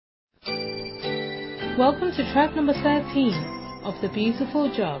Welcome to track number 13 of The Beautiful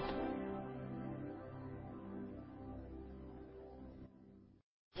Job.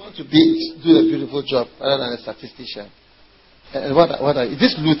 I want to do a beautiful job rather than a statistician. And what are is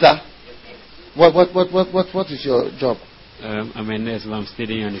this Luther? What is your job? I'm a nurse, but I'm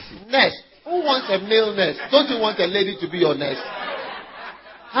studying anesthesia. Nurse? Who wants a male nurse? Don't you want a lady to be your nurse?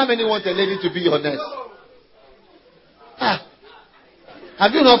 How many want a lady to be your nurse?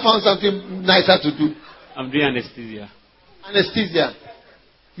 Have you not found something nicer to do? I'm doing anesthesia. Anesthesia.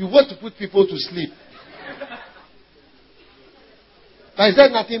 You want to put people to sleep. But is there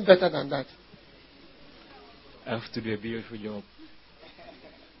nothing better than that? I have to do a beautiful job.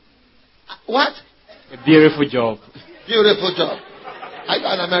 What? A beautiful job. Beautiful job. Are you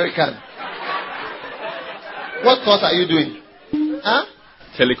an American? What course are you doing? Huh?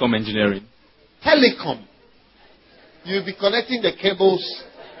 Telecom engineering. Telecom. You'll be connecting the cables.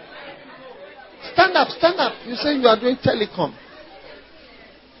 Stand up, stand up. You say you are doing telecom.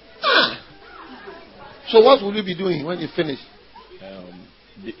 So what will you be doing when you finish?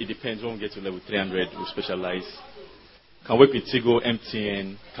 It depends. When we get to level 300, we specialize. Can work with Tigo,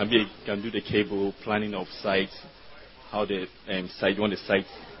 MTN. Can do the cable planning of sites. How the site you want the site.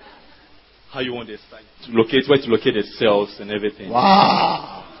 How you want the site to locate, where to locate the cells and everything.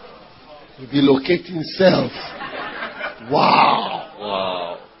 Wow. You'll be locating cells. Wow.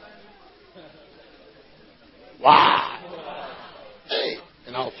 Wow. Wow. Hey,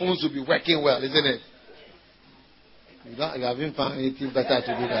 and our phones will be working well, isn't it? You haven't found anything better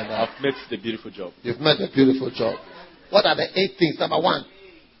to do than that. I've met the beautiful job. You've met the beautiful job. What are the 8 things? Number 1.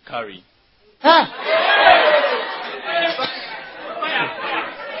 Carry.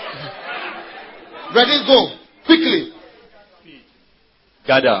 Ready, go. Quickly.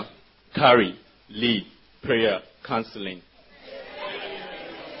 Gather, carry, lead, prayer, counseling.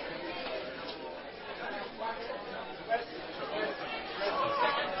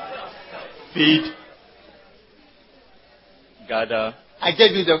 Feed, gather. I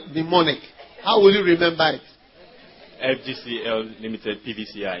gave you the mnemonic. How will you remember it? FGCL Limited,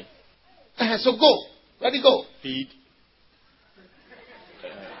 PVCI. So go. Ready, go. Feed.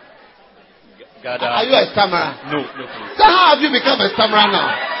 Gather. Are you a stammerer? No, please. So how have you become a stammerer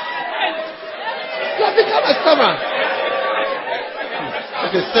now? You have become a stammerer.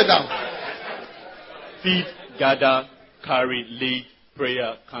 Okay, sit down. Feed, gather, carry, lead,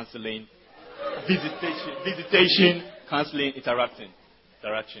 prayer, counseling, visitation, counseling,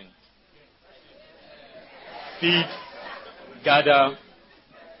 interaction. Feed, gather,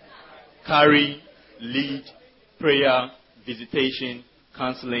 carry, lead, prayer, visitation,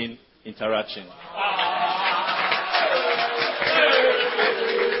 counseling, interaction.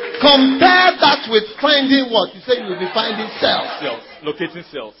 Compare that with finding what? You say you will be finding cells. Cells. Locating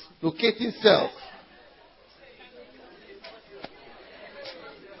cells. Locating cells.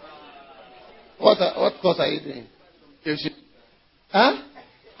 What course are you doing?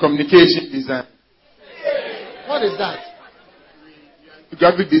 Communication design. What is that?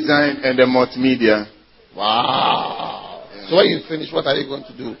 Graphic design and the multimedia. Wow. Yeah. So when you finish, what are you going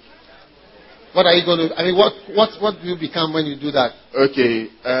to do? What are you going to? I mean, what do you become when you do that? Okay.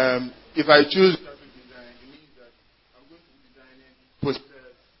 If I choose graphic design, it means that I'm going to be designing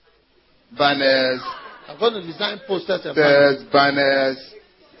posters, banners. I'm going to design posters and banners,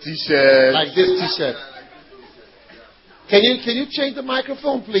 T-shirts. Like this T-shirt. Can you change the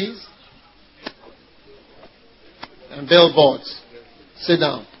microphone, please? And billboards. Sit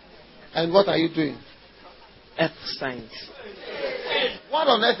down. And what are you doing? Earth science. What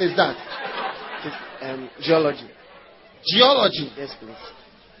on earth is that? Geology. Geology? Yes, please.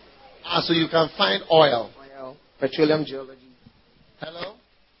 So you can find oil. Petroleum geology. Hello?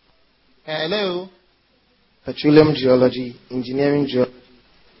 Hello? Petroleum geology, engineering geology,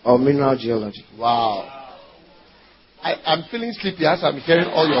 or mineral geology. Wow. I'm feeling sleepy as I'm hearing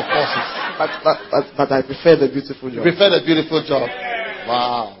all your courses. But I prefer the beautiful job. You prefer the beautiful job?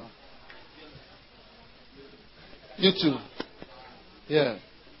 Wow. You too. Yeah.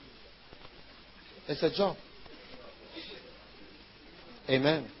 It's a job.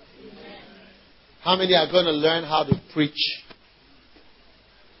 Amen. How many are going to learn how to preach?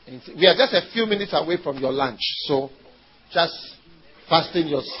 We are just a few minutes away from your lunch, so just fasten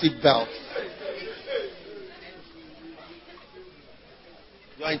your seatbelt.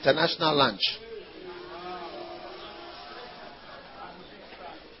 Your international lunch.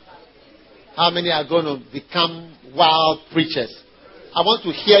 How many are going to become wild preachers? I want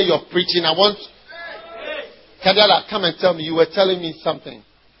to hear your preaching. Kadala, come and tell me. You were telling me something.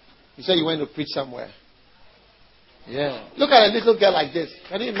 You said you went to preach somewhere. Yeah. Look at a little girl like this.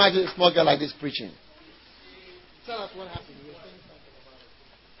 Can you imagine a small girl like this preaching? Tell us what happened. You were saying something about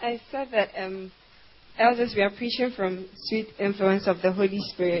it. I said that elders, we are preaching from sweet influence of the Holy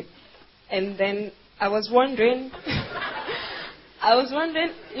Spirit. And then I was wondering, sometimes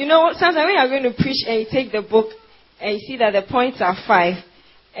when you're going to preach and you take the book and you see that the points are 5,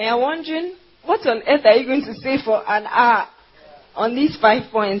 and you're wondering, what on earth are you going to say for an hour on these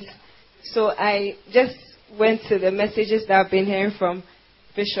 5 points? So I just went to the messages that I've been hearing from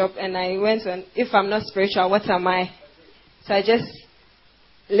Bishop, and I went on, if I'm not spiritual, what am I? So I just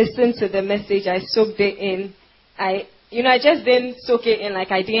listened to the message. I soaked it in. I just didn't soak it in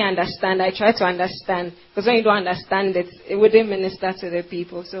like I didn't understand. I tried to understand. Because when you don't understand it, it wouldn't minister to the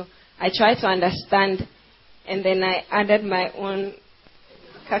people. So I tried to understand, and then I added my own.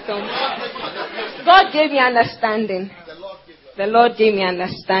 God gave me understanding. The Lord gave me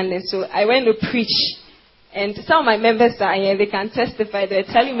understanding. So I went to preach. And some of my members are here. They can testify. They're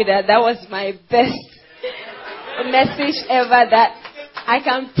telling me that was my best message ever, that I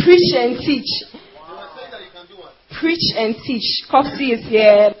can preach and teach. Preach and teach. Coxie is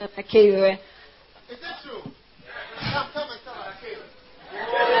here. Okay, is that true? Come and tell us.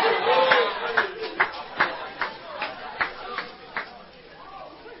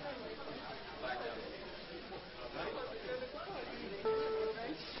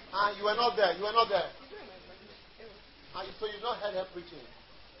 You were not there. So you've not heard her preaching.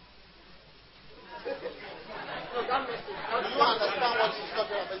 Do you understand what she's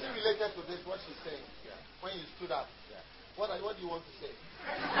talking about? Is it related to this, what she's saying? Yeah. When you stood up. Yeah. What do you want to say?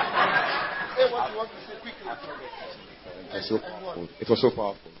 Say what you want to say quickly. It was so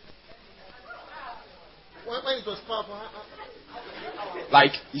powerful. When it was powerful,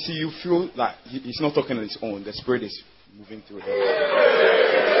 like, you see, you feel like he's not talking on his own. The Spirit is moving through him.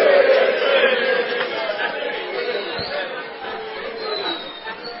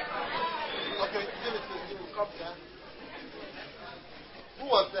 Who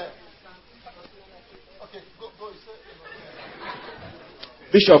was there? Okay, go.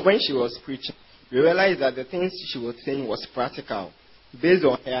 Bishop, when she was preaching, we realized that the things she was saying was practical, based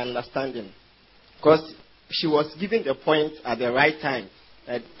on her understanding. Because she was giving the point at the right time.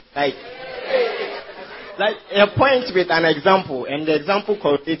 Like a point with an example, and the example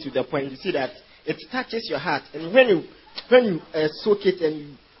correlates with the point. You see that it touches your heart. And when you soak it and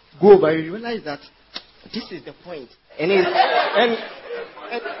you go over, you realize that this is the point. And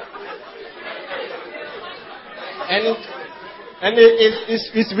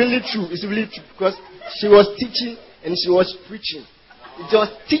it's really true. It's really true, because she was teaching and she was preaching. It was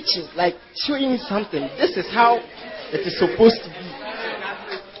teaching, like showing something. This is how it is supposed to be.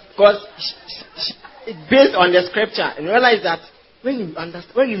 Because it's based on the scripture, and realize that when you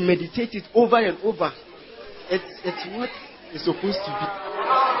understand, when you meditate it over and over, it's what it's supposed to be.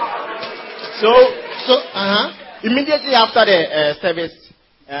 So immediately after the service,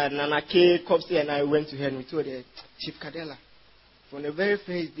 Nana K, Kopsy, and I went to her and we told her, Chief Kadela, from the very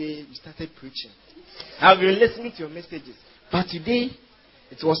first day you started preaching, I've been listening to your messages, but today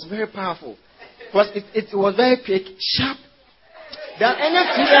it was very powerful. Because it was very quick, sharp, than any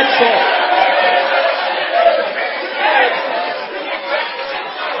two-edged sword.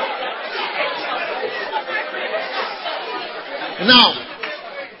 Now,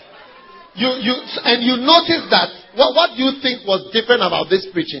 you notice that. What do you think was different about this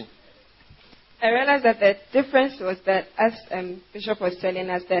preaching? I realized that the difference was that, as Bishop was telling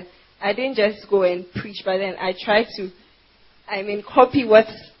us, that I didn't just go and preach, but then I tried to, copy what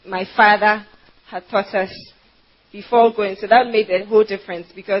my father had taught us before going. So that made a whole difference,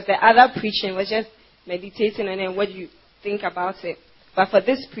 because the other preaching was just meditating on it and what you think about it. But for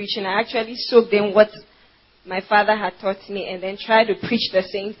this preaching, I actually soaked in what my father had taught me and then tried to preach the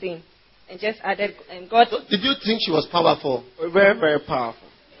same thing. And just added, and God. So did you think she was powerful? Very, very powerful.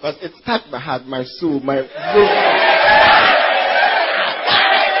 Because it touched my heart, my soul, my. And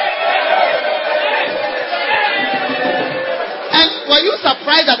were you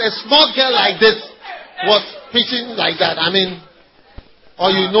surprised that a small girl like this was preaching like that?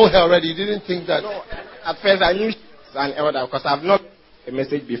 Or you know her already? You didn't think that? No, at first I knew she was an elder, because I've not heard a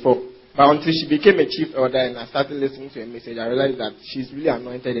message before. But until she became a chief elder and I started listening to her message, I realized that she's really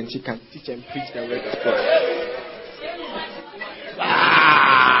anointed and she can teach and preach the word of God.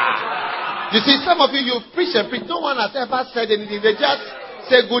 You see, some of you preach and preach. No one has ever said anything. They just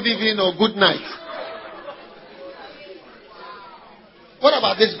say good evening or good night. What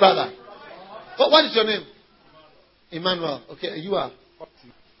about this brother? What is your name? Emmanuel. Okay, you are?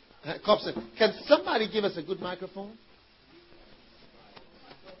 Copson. Can somebody give us a good microphone?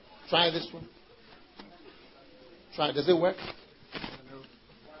 Try this one. Try. Does it work?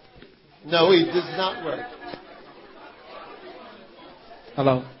 No, it does not work.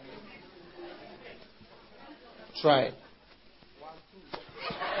 Hello. Try.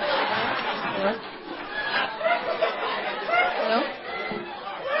 Hello?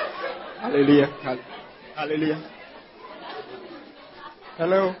 Hallelujah. Hallelujah.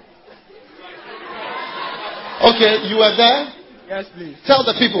 Hello. Okay, you are there? Yes, please. Tell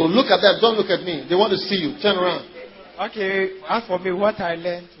the people, look at them, don't look at me. They want to see you. Turn around. Okay, as for me, what I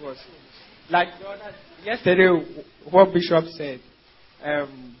learned was, like yesterday, what Bishop said.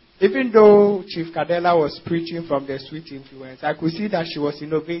 Even though Chief Kadela was preaching from the sweet influence, I could see that she was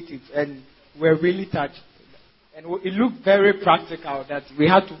innovative and we're really touched. And it looked very practical that we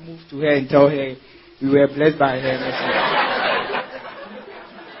had to move to her and tell her we were blessed by her message.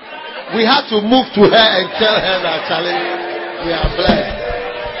 We had to move to her and tell her that, Charlie, we are blessed.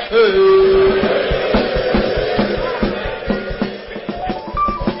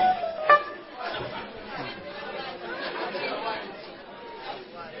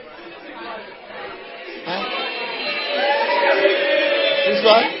 This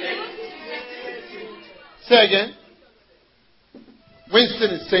one? Say again.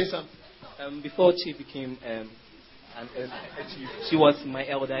 Winston is saying something. Before she became a chief, she was my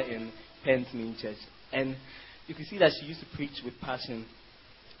elder in Penn Main Church. And you can see that she used to preach with passion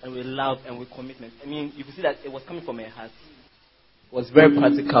and with love and with commitment. I mean, you can see that it was coming from her heart. It was very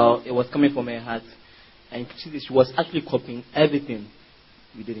practical. It was coming from her heart. And she was actually copying everything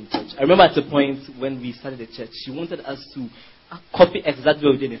we did in church. I remember at the point when we started the church, she wanted us to copy exactly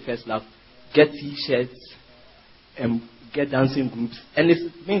what we did in First Love. Get T-shirts and get dancing groups. And it's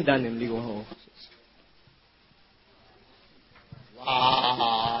being done in Legal Hall.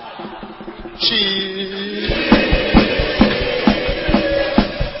 Wow. Cheese.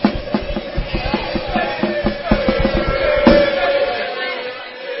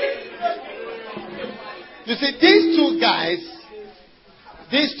 You see, these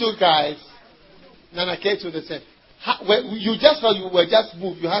two guys, Nana Kate would have said, you just felt you were just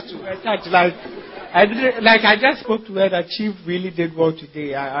moved. You had to. I just spoke to her that Chief really did well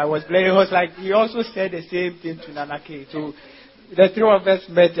today. I was playing. It was like he also said the same thing to Nana K. So the three of us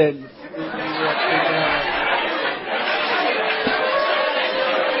met and.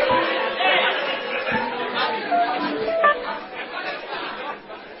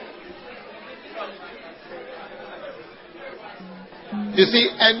 You see,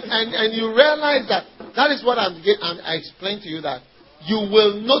 and you realize that is what I explained to you, that you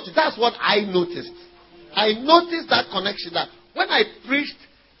will notice. That's what I noticed. I noticed that connection, that when I preached,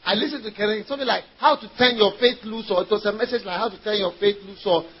 I listened to Karen, something like how to turn your faith loose, or it was a message like how to turn your faith loose,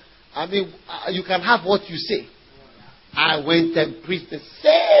 or you can have what you say. I went and preached the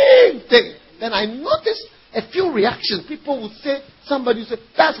same thing. Then I noticed a few reactions. People would say, somebody would say,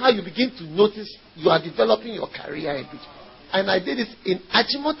 that's how you begin to notice you are developing your career in preaching. And I did it in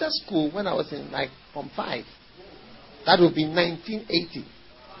Achimota School when I was in Form 5. That would be 1980.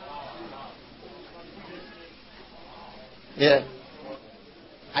 Yeah.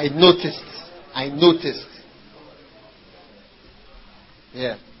 I noticed.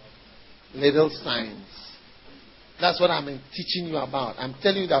 Yeah. Little signs. That's what I'm teaching you about. I'm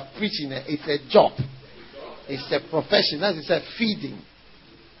telling you that preaching is a job. It's a profession. As I said, feeding.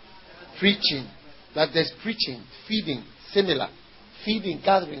 Preaching. That there's preaching, feeding, similar. Feeding,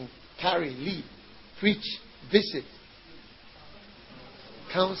 gathering, carry, lead, preach, visit,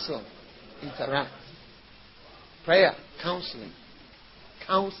 counsel, interact. Prayer, counseling,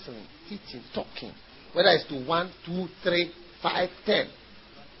 teaching, talking. Whether it's to 1, 2, 3, 5, 10.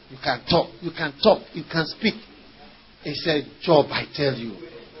 You can talk, you can speak. It's a job, I tell you.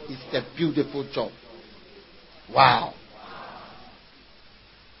 It's a beautiful job. Wow.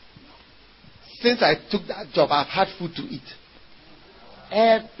 Since I took that job, I've had food to eat.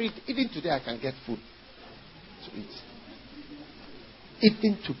 Even today, I can get food to eat.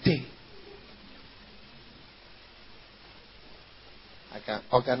 Even today, I can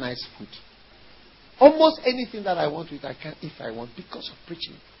organize food. Almost anything that I want to eat, I can if I want, because of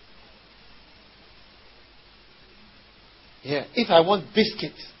preaching. Yeah. If I want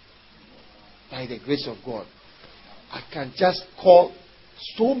biscuits, by the grace of God, I can just call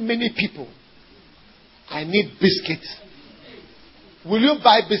so many people. I need biscuits. Will you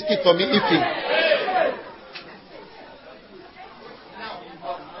buy biscuit for me, Ife?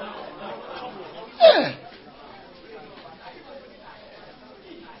 Yeah.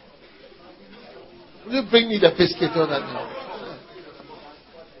 Will you bring me the biscuit or that?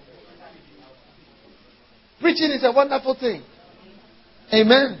 Preaching is a wonderful thing.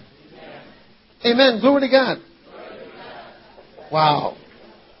 Amen. Amen. Glory to God. Wow.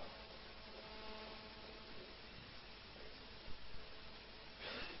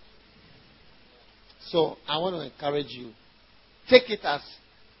 So I want to encourage you. Take it as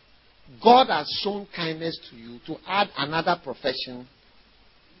God has shown kindness to you to add another profession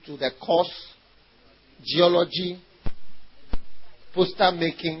to the course, geology, poster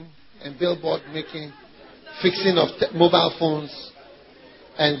making and billboard making, fixing of mobile phones,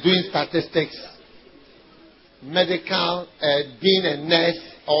 and doing statistics, medical, being a nurse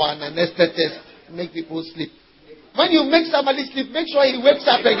or an anesthetist, make people sleep. When you make somebody sleep, make sure he wakes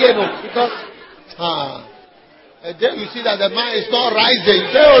up again, because then you see that the man is not rising.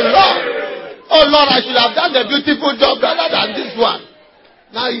 Say, oh Lord, I should have done the beautiful job rather than this one.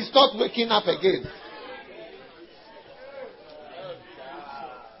 Now he's not waking up again.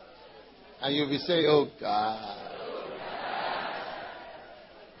 And you'll be saying, oh God.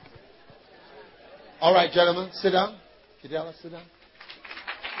 All right, gentlemen, sit down. Kidiala, sit down.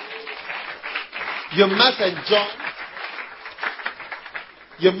 You must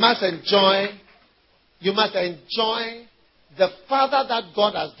enjoy the Father that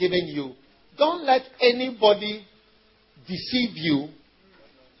God has given you. Don't let anybody deceive you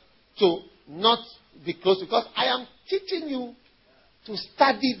to not be close, because I am teaching you to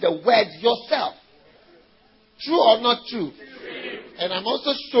study the word yourself. True or not true? And I'm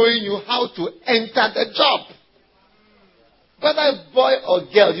also showing you how to enter the job. Whether boy or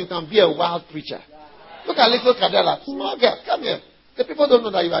girl, you can be a wild preacher. Look at little Kadela, small girl. Come here. The people don't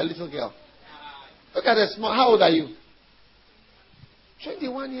know that you are a little girl. Look at the small. How old are you?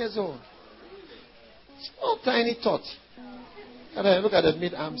 21 years old. Small, tiny tot. Look at the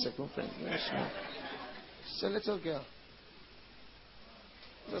mid-arm circumference. It's a little girl.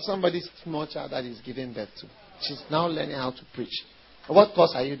 So somebody's small child that is giving birth to. She's now learning how to preach. What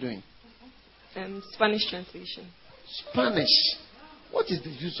course are you doing? Spanish translation. Spanish. What is the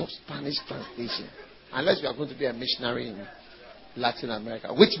use of Spanish translation? Unless you are going to be a missionary in Latin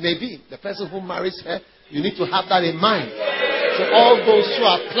America, which may be the person who marries her. You need to have that in mind. So all those who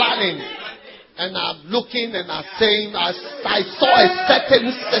are planning and are looking and are saying, I saw a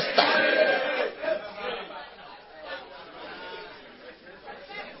certain sister.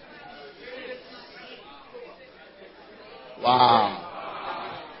 Wow.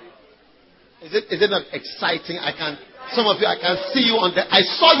 Is it not exciting? Some of you, I can see you on I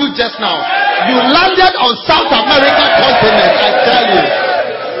saw you just now. You landed on South American continent, I tell you.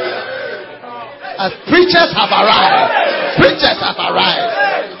 As preachers have arrived. Preachers have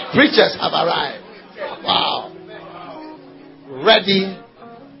arrived. Preachers have arrived. Wow. Ready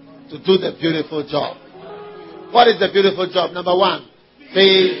to do the beautiful job. What is the beautiful job? Number one,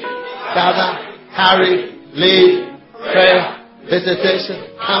 feed, gather, carry, lead, prayer, visitation,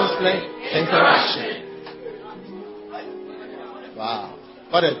 counseling, interaction. Wow.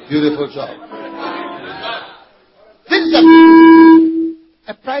 What a beautiful job. This is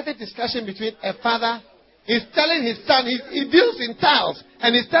a private discussion between a father. He's telling his son, he deals in tiles,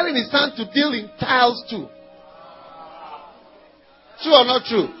 and he's telling his son to deal in tiles too. True or not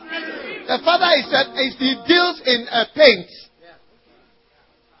true? The father he deals in paint.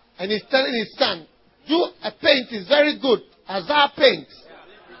 And he's telling his son, do a paint is very good. Azar paint.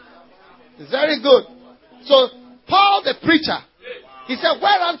 It's very good. So Paul the preacher, he said,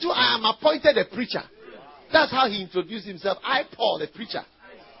 whereunto I am appointed a preacher. That's how he introduced himself. I, Paul, the preacher.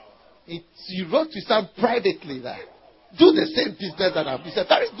 He wrote to some privately that do the same business that I've. It's a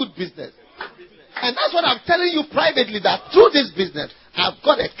very good business. And that's what I'm telling you privately, that through this business, I've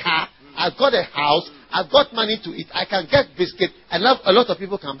got a car, I've got a house, I've got money to eat, I can get biscuit, and a lot of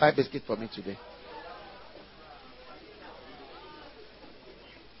people can buy biscuit for me today.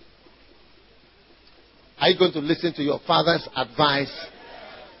 Are you going to listen to your father's advice?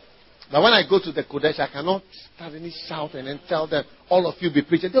 But when I go to the Kodesh, I cannot suddenly shout and then tell them, all of you be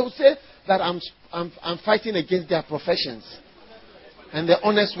preaching. They will say that I'm fighting against their professions and the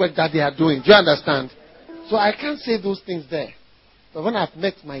honest work that they are doing. Do you understand? So I can't say those things there. But when I've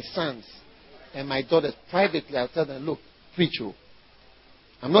met my sons and my daughters privately, I'll tell them, look, preach. Oh.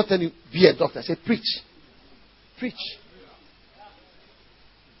 I'm not telling you, be a doctor. I say, preach. Preach.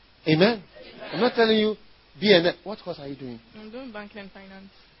 Amen? I'm not telling you, be a... What course are you doing? I'm doing banking and finance.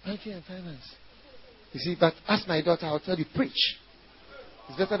 Banking and finance. You see, but ask my daughter, I'll tell you, preach.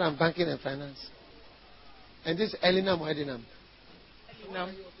 It's better than banking and finance. And this is Elinam or Edinam? No.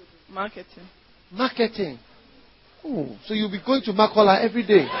 Marketing. Marketing. Oh, so you'll be going to Makola every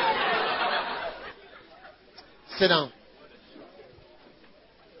day. Sit down.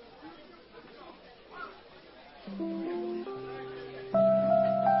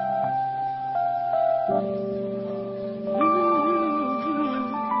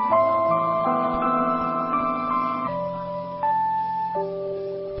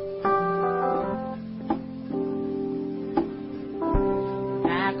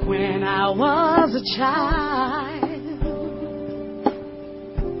 child,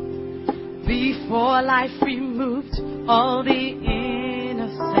 before life removed all the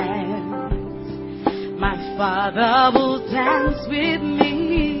innocence, my father will dance with me,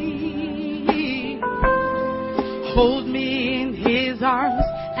 hold me in his arms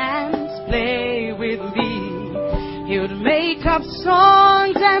and play with me. He would make up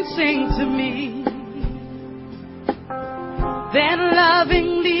songs and sing to me. Then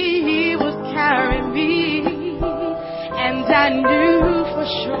lovingly he would carry me, and I knew for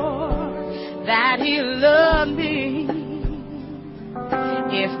sure that he loved me.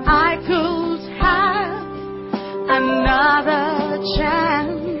 If I could have another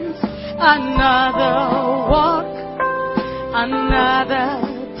chance, another walk, another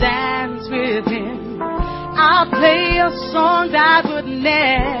dance with him, I'll play a song that would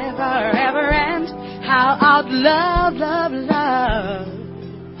never ever end. How I'd love, love, love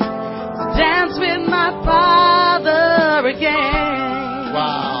to dance with my Father again.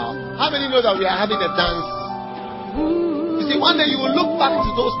 Wow. How many know that we are having a dance? You see, one day you will look back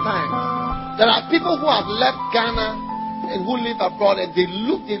to those times. There are people who have left Ghana and who live abroad, and they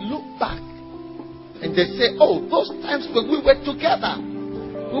look back and they say, oh, those times when we were together,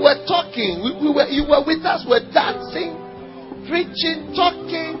 we were talking, you were with us, we were dancing, preaching,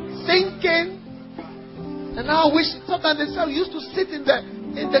 talking, singing. And now I wish sometimes they say we used to sit in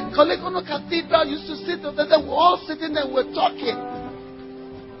the Colecono Cathedral, used to sit over there, we're all sitting there, we're talking.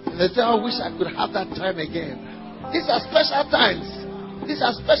 And they say, I wish I could have that time again. These are special times. These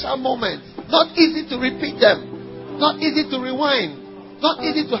are special moments. Not easy to repeat them. Not easy to rewind. Not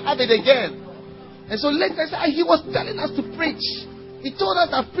easy to have it again. And so later he was telling us to preach. He told us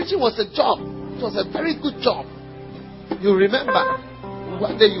that preaching was a job. It was a very good job. You remember.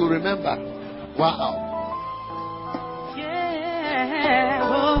 One day you remember. Wow.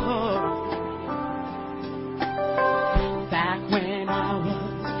 Back when I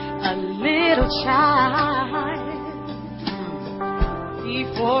was a little child,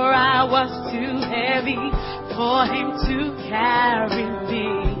 before I was too heavy for him to carry me,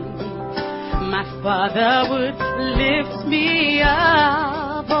 my father would lift me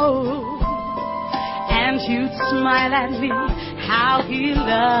up, oh, and he'd smile at me, how he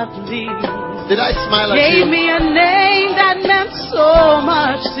loved me. Did I smile at you? Gave me a name that meant so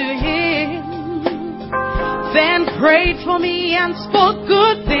much to him. Then prayed for me and spoke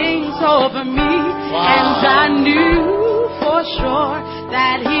good things over me. Wow. And I knew for sure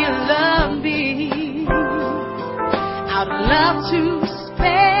that he loved me. I'd love to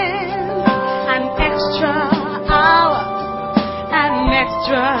spend an extra hour, an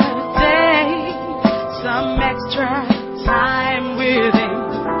extra day, some extra time with him.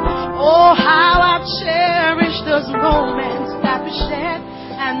 Oh, how I cherish those moments that we shared.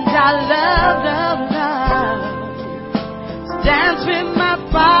 And I love, love, love to dance with my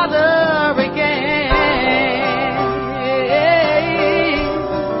Father again.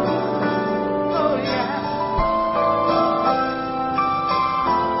 Oh, yeah.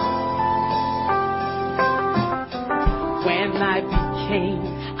 When I became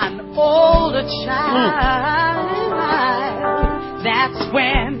an older child, that's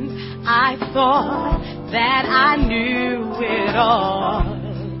when I thought that I knew it all.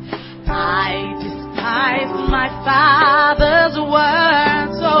 I despised my father's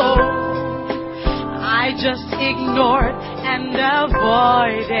words, so I just ignored and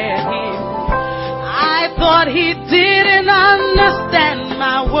avoided him. I thought he didn't understand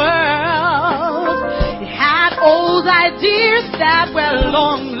my world. He had old ideas that were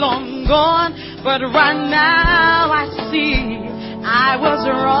long, long gone, but right now I see I was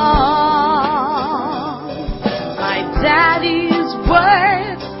wrong. My daddy's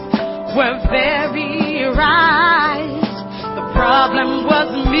words were very right. The problem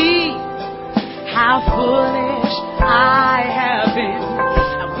was me, how foolish I have been.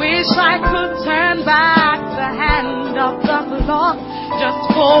 I wish I could turn back the hand of the clock just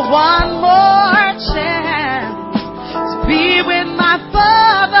for one more chance to be with my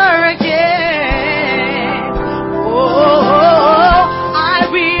Father again. Oh, I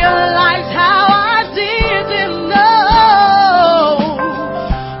realized how I didn't know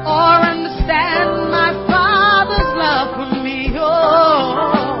or understand my Father's love for me.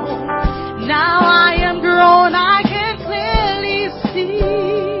 Oh, now I am grown, I can clearly see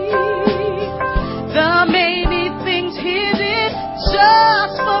the many things He did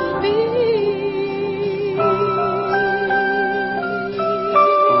just for me.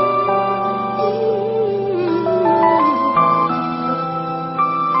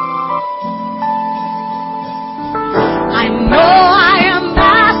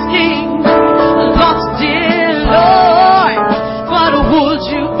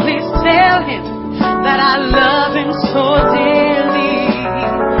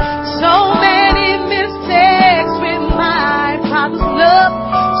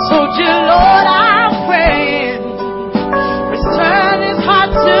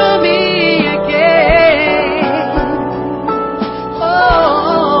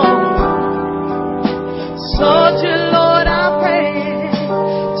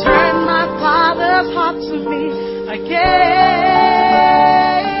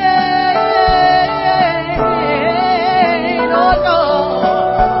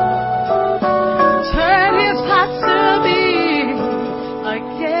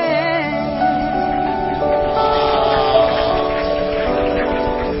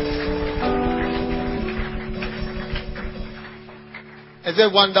 Is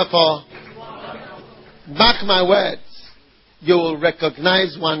it wonderful? Mark my words. You will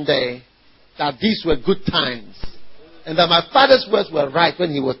recognize one day that these were good times. And that my father's words were right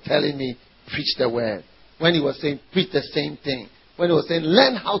when he was telling me, preach the word. When he was saying, preach the same thing. When he was saying,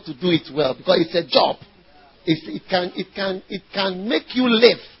 learn how to do it well. Because it's a job. It can make you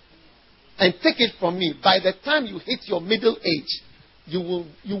live. And take it from me. By the time you hit your middle age, you will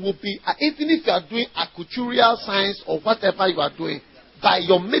be, even if you are doing accouturial science or whatever you are doing, by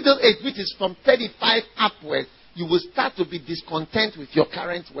your middle age, which is from 35 upwards, you will start to be discontent with your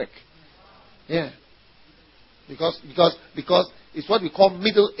current work. Yeah. Because it's what we call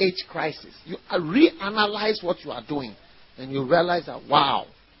middle age crisis. You reanalyze what you are doing and you realize that, wow,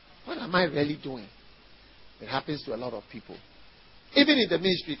 what am I really doing? It happens to a lot of people. Even in the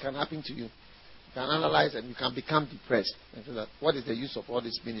ministry, it can happen to you. You can analyze and you can become depressed. And so that, what is the use of all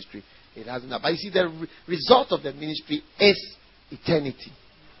this ministry? It hasn't. But you see, the result of the ministry is eternity,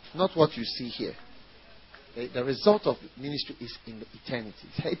 not what you see here. The result of ministry is in the eternity.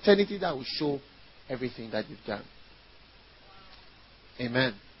 It's eternity that will show everything that you've done.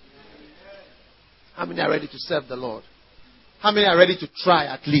 Amen. How many are ready to serve the Lord? How many are ready to try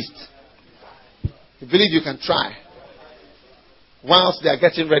at least? You believe you can try? Whilst they are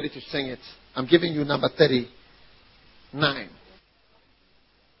getting ready to sing it, I'm giving you number 39.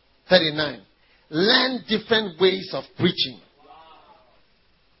 39. Learn different ways of preaching.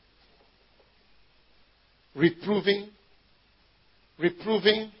 Reproving,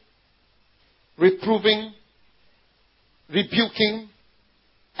 rebuking,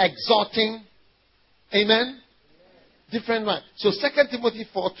 exhorting. Amen? Different ones. So 2 Timothy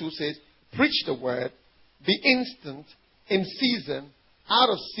 4:2 says, preach the word, be instant, in season, out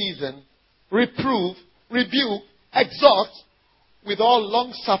of season, reprove, rebuke, exhort, with all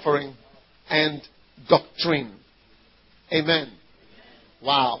long suffering and doctrine. Amen.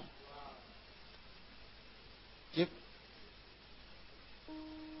 Wow. Yep.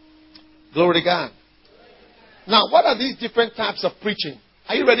 Glory to God. Now, what are these different types of preaching?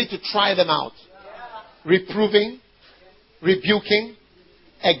 Are you ready to try them out? Reproving, rebuking,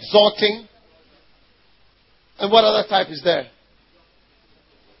 exhorting. And what other type is there?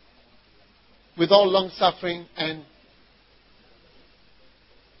 With all long suffering and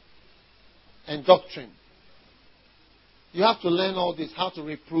doctrine. You have to learn all this, how to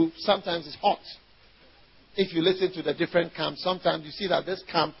reprove. Sometimes it's hot. If you listen to the different camps, sometimes you see that this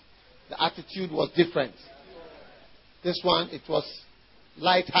camp, the attitude was different. This one, it was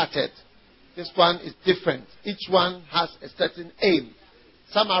light-hearted. This one is different. Each one has a certain aim.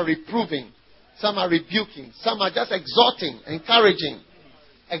 Some are reproving. Some are rebuking. Some are just exhorting, encouraging.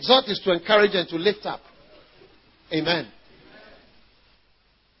 Exhort is to encourage and to lift up. Amen.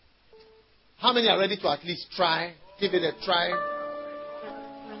 How many are ready to at least try? Give it a try.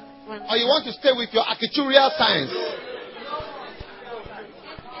 Or you want to stay with your actuarial science?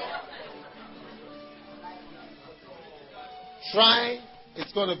 Try.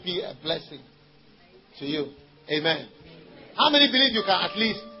 It's going to be a blessing to you. Amen. How many believe you can at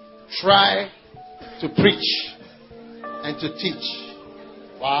least try to preach and to teach?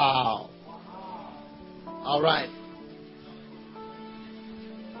 Wow. All right.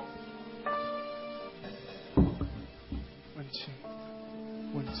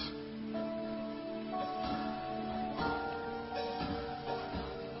 One, two.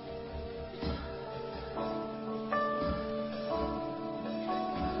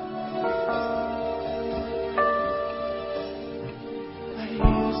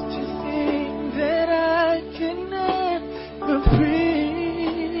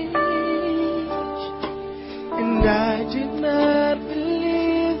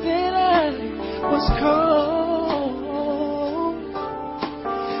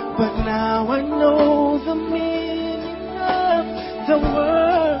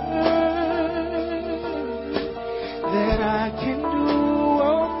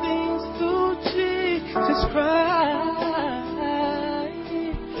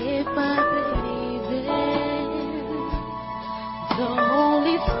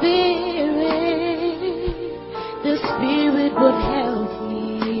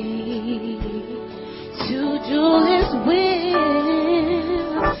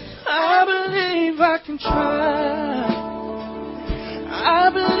 I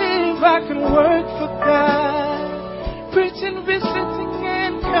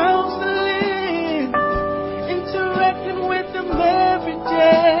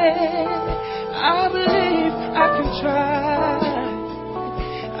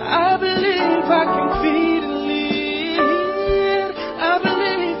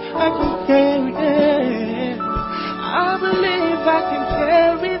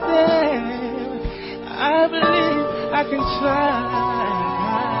can try.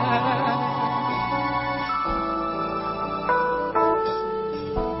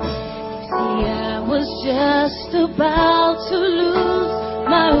 See, I was just about to lose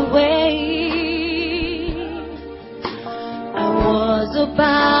my way. I was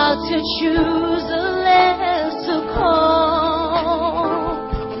about to choose a lesser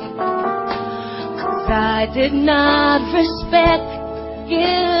cause. 'Cause I did not respect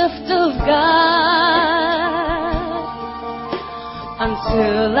gift of God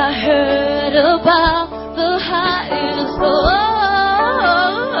until I heard about the highest call.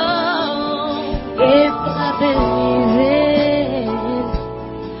 If I believe in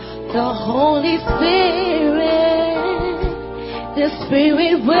the Holy Spirit, the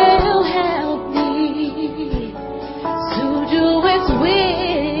Spirit will help me to do His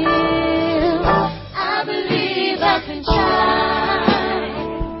will. I believe I can try.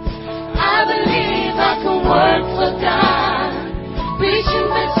 I believe I can work for God, preaching,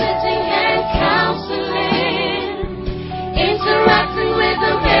 visiting, and counseling, interacting with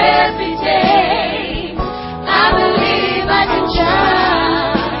them every day. I believe I can try.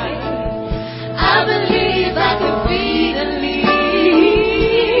 I believe I can feed and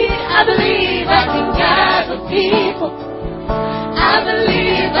lead. I believe I can guide the people. I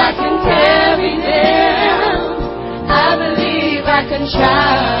believe I can carry them. I believe I can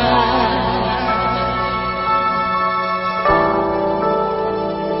try.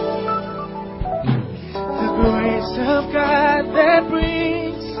 Grace of God that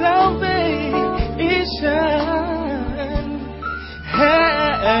brings salvation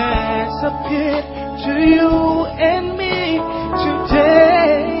has appeared to you and me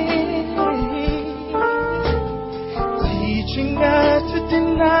today, teaching us to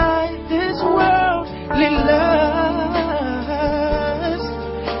deny this worldly lust.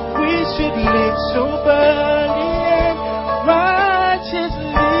 We should live soberly and righteously.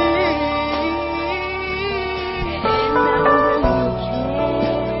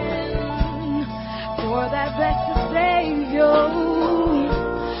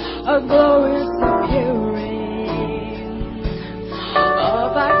 A glorious appearing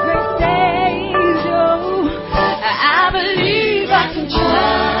of our great Savior. I believe I can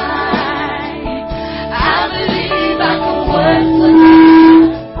try. I believe I can work for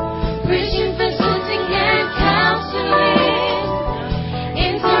God, preaching, visiting, and counseling,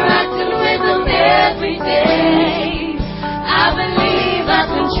 interacting with them every day. I believe I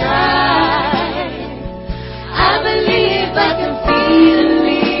can try. I believe I can feed and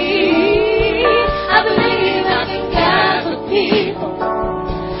lead. I believe I can guide the people.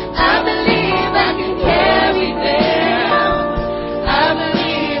 I believe I can carry them. I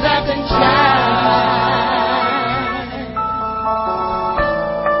believe I can try.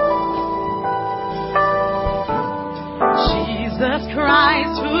 Jesus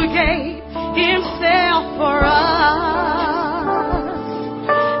Christ, who gave Himself for us,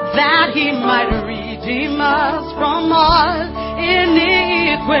 that He might redeem us from all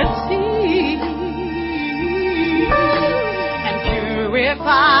iniquity and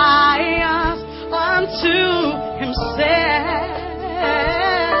purify us unto Himself,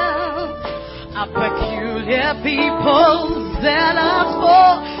 a peculiar people zealous for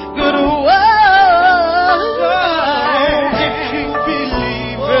good works. If you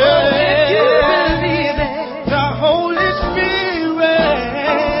believe it, the Holy Spirit,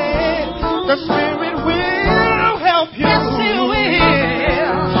 the Spirit will help you. Yes, He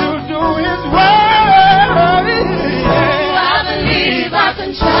will. To do His work. I believe I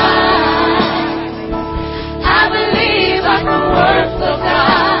can try. I believe I can work for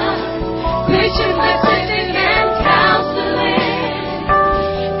God, preaching, visiting, and counseling,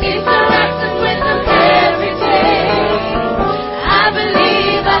 interacting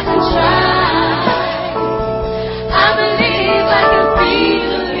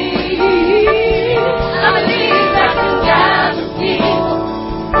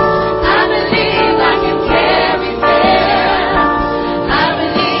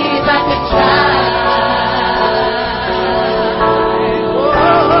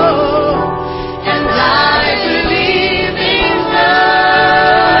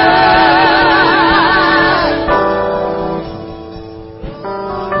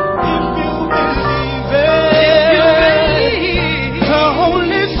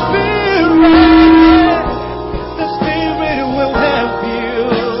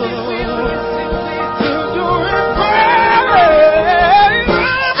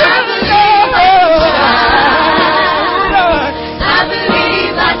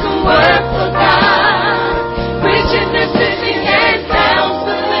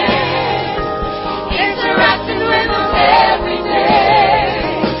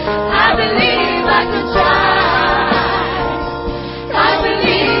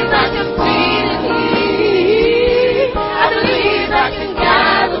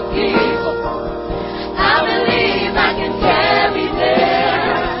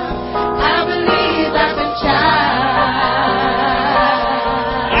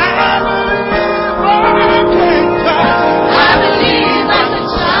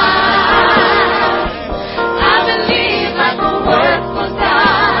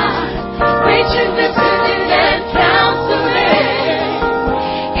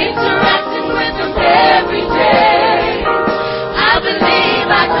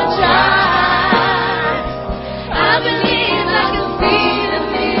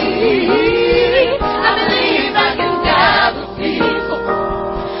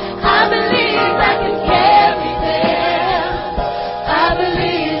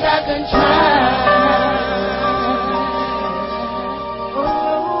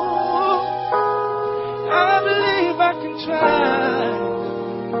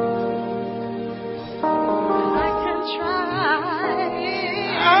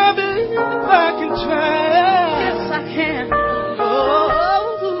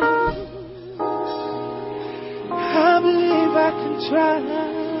try.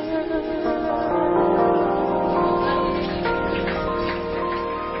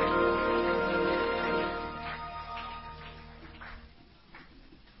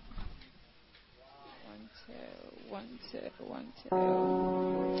 One, two. 1, 2.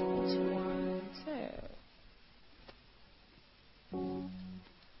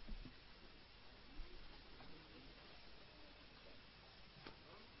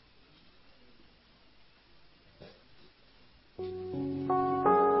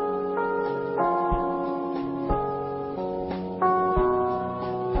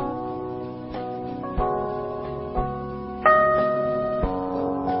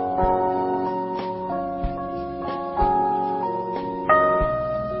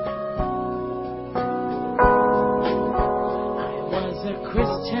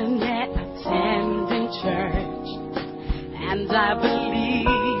 I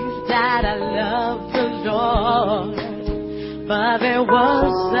believed that I loved the Lord, but there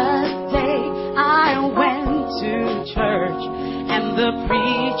was a day I went to church and the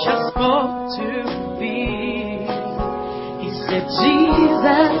preacher spoke to me. He said,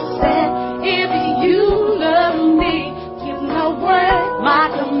 Jesus said, if you love me, keep my word, my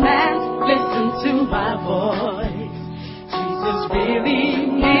commands, listen to my voice. Jesus really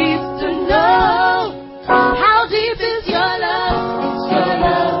needs to know how deep is your love. It's your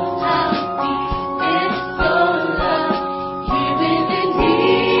love. How deep is your love? He really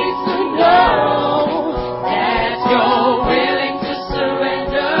needs to know that you're willing to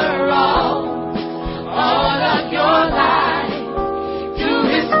surrender all of your life to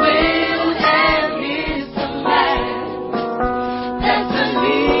His will and His command. That's the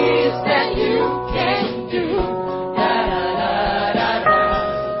least that you can do.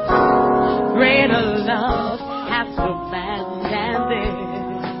 Greater love has no man than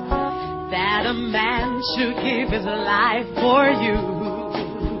this, that a man should give his life for you.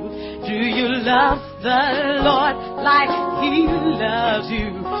 Do you love the Lord like He loves you?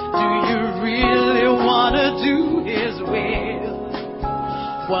 Do you really want to do His will?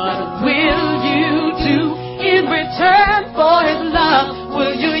 What will you do in return for His love?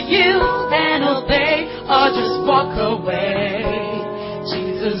 Will you yield and obey or just walk away?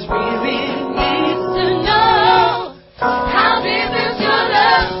 Jesus really needs to know how deep is your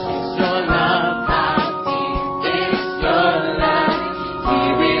love. It's your love. How deep is your love? He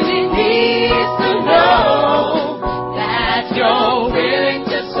really needs to know that you're willing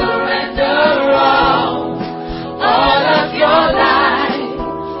to surrender all of your life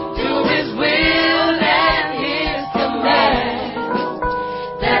to His will and His command.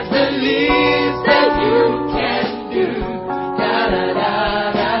 That's the least that you can do.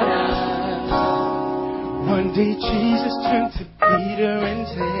 One day Jesus turned to Peter and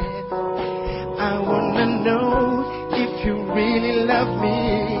said, I want to know if you really love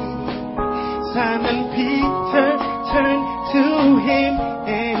me. Simon Peter turned to Him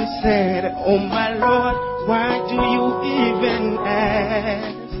and said, oh my Lord, why do you even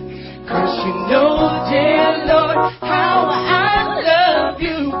ask? 'Cause you know, dear Lord, how I love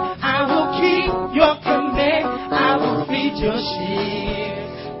you. I will keep your command. I will feed your sheep.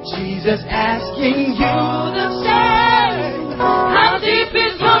 Jesus asking you the same. How deep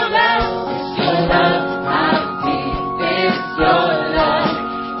is your love? Is your love? How deep is your love?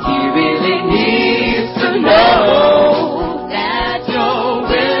 He really needs to know that you're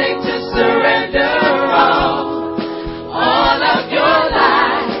willing to surrender all of your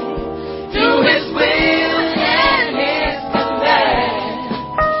life to His will and His command.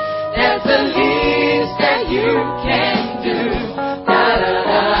 That's the least that you can do.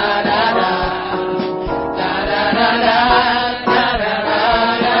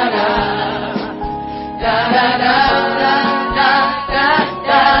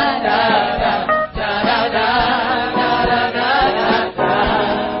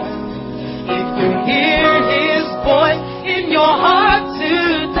 If you hear His voice in your heart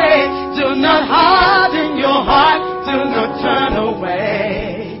today, do not harden your heart, do not turn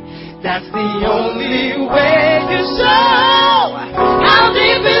away. That's the only way you show how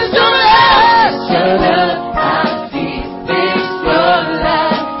deep is your love. Your love, how deep is your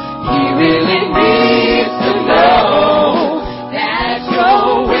love? He really needs to know that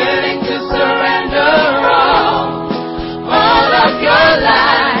you're willing to surrender all of your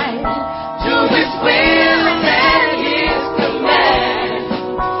life to His will and His command.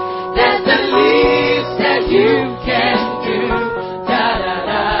 That's the least that you can do. Da da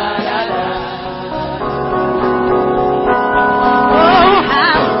da da da.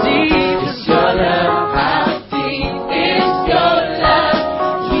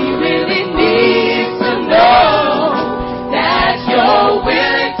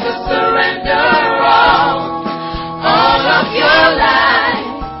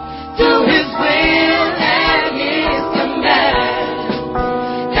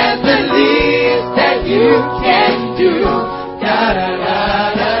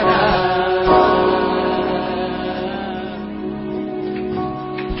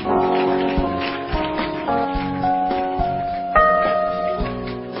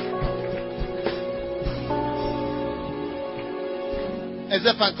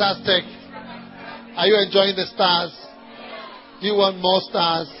 fantastic? Are you enjoying the stars? Do you want more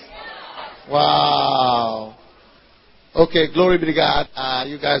stars? Wow. Okay, glory be to God.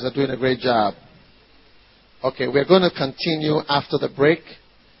 You guys are doing a great job. Okay, we're going to continue after the break.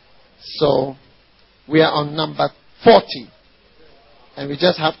 So, we are on number 40. And we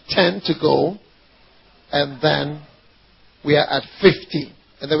just have 10 to go. And then we are at 50.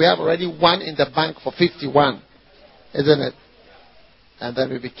 And then we have already one in the bank for 51. Isn't it? And then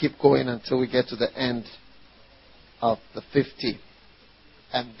we keep going until we get to the end of the 50.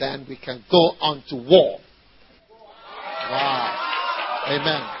 And then we can go on to war. Wow.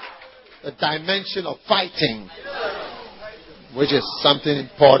 Amen. The dimension of fighting, which is something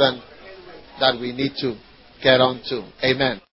important that we need to get on to. Amen.